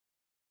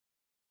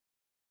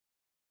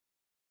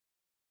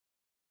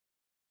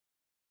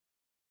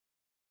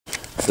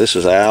This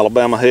is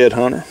Alabama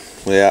headhunter.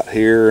 We're out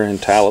here in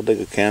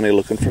Talladega County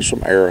looking for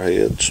some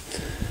arrowheads.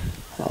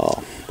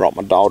 Brought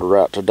my daughter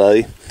out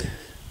today.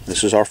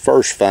 This is our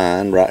first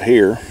find right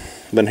here.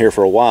 Been here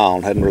for a while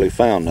and hadn't really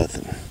found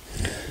nothing.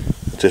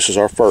 But this is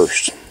our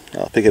first.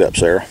 Pick it up,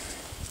 Sarah.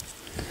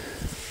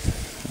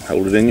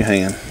 Hold it in your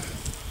hand.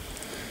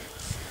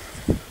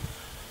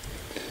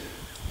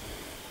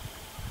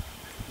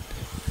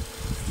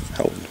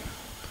 Hold it.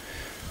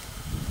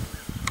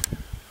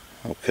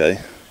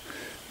 Okay.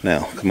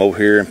 Now, come over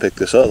here and pick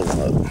this other one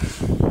up.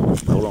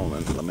 Hold on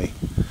then, let me.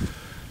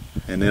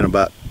 And then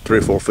about 3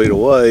 or 4 feet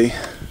away,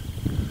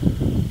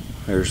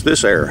 there's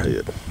this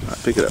arrowhead. All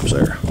right, pick it up,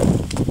 Sarah.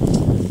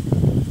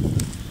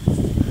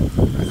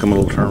 Now come a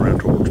little, turn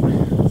around towards me.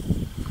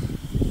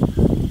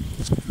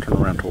 Turn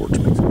around towards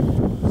me.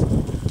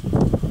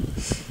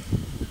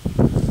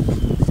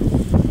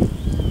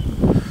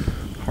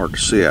 Hard to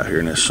see out here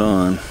in this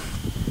sun.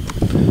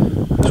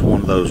 It's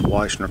one of those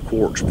Weissner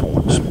quartz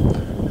points.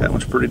 That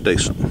one's pretty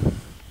decent.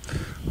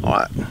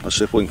 Alright, let's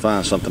see if we can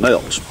find something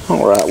else.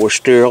 Alright, we're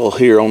still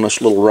here on this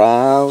little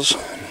rise.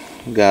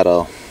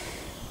 Got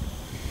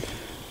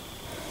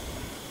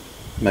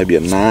maybe a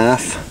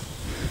knife.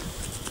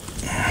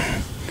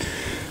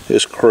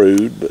 It's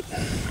crude, but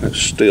it's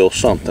still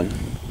something.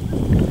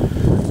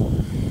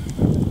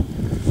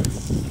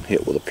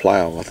 Hit with a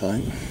plow, I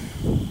think.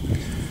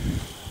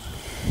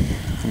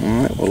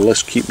 Alright, well,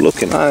 let's keep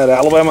looking. Alright,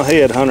 Alabama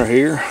headhunter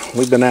here.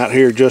 We've been out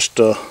here just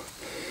a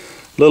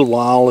little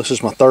while. This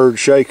is my third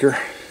shaker.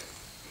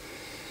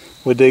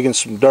 We're digging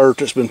some dirt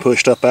that's been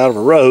pushed up out of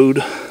a road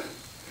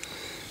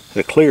at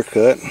a clear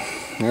cut.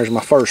 There's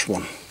my first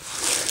one.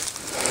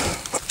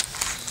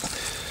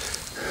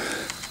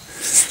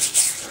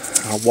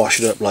 I'll wash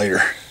it up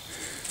later.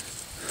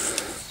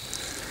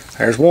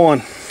 There's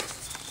one.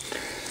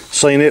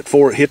 Seen it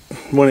before it hit,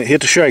 when it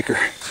hit the shaker.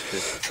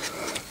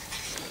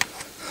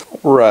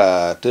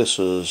 Right, this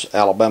is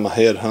Alabama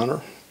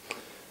headhunter.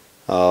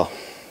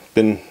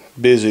 Been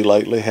busy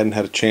lately, hadn't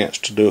had a chance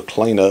to do a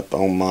cleanup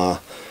on my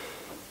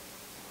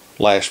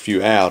last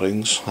few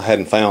outings. I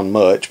hadn't found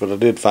much, but I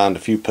did find a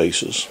few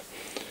pieces.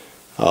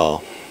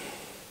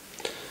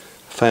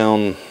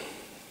 Found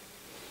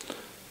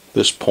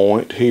this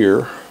point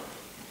here.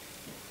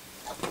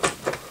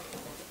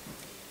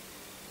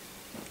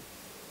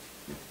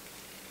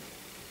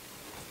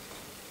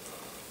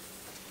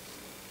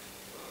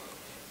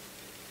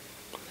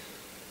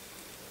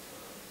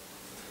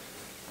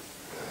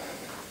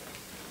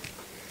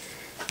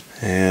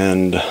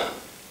 And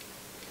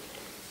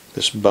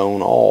this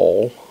bone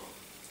awl,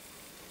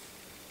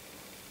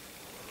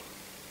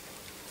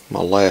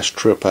 my last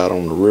trip out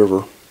on the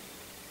river.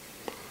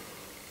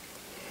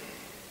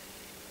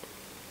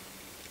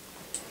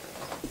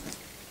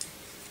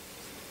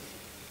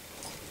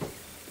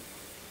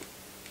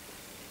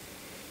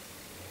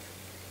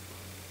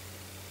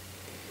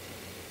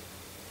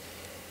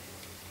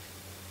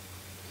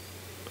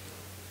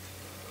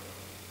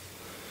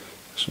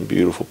 Some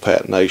beautiful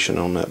patination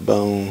on that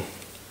bone.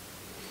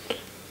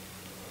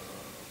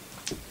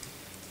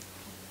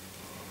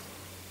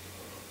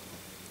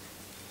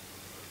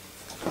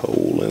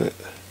 Hole in it.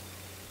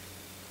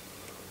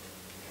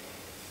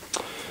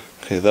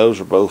 Okay,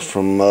 those are both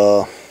from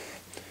the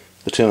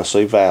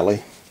Tennessee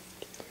Valley.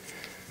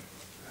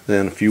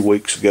 Then a few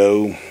weeks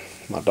ago,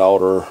 my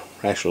daughter,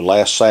 actually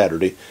last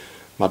Saturday,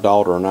 my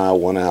daughter and I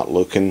went out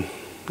looking,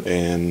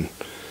 and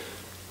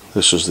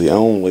this is the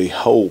only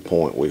hole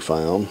point we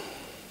found.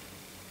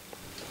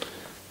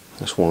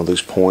 It's one of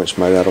these points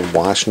made out of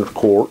Weissner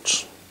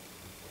quartz.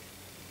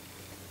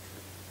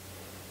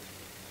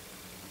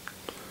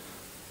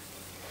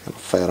 Got a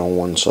fat on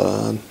one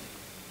side.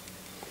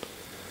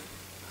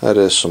 That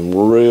is some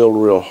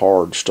real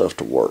hard stuff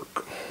to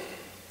work.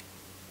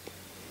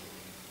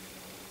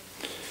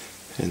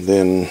 And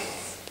then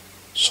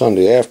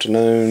Sunday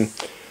afternoon,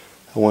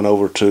 I went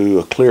over to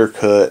a clear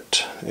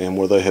cut, and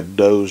where they had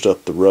dozed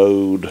up the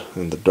road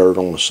and the dirt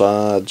on the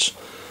sides,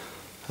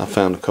 I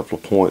found a couple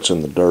of points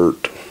in the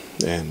dirt.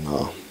 And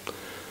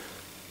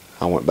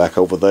I went back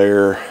over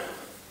there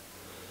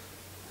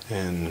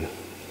and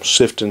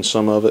sifting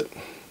some of it,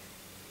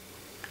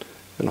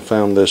 and I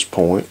found this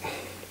point.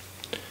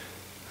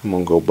 I'm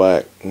going to go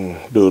back and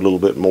do a little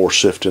bit more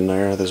sifting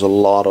there. There's a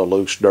lot of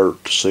loose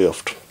dirt to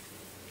sift,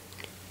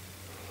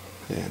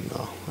 and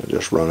I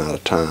just run out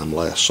of time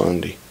last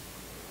Sunday.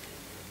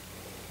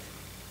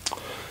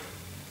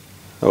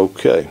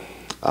 Okay,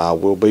 I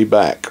will be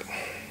back.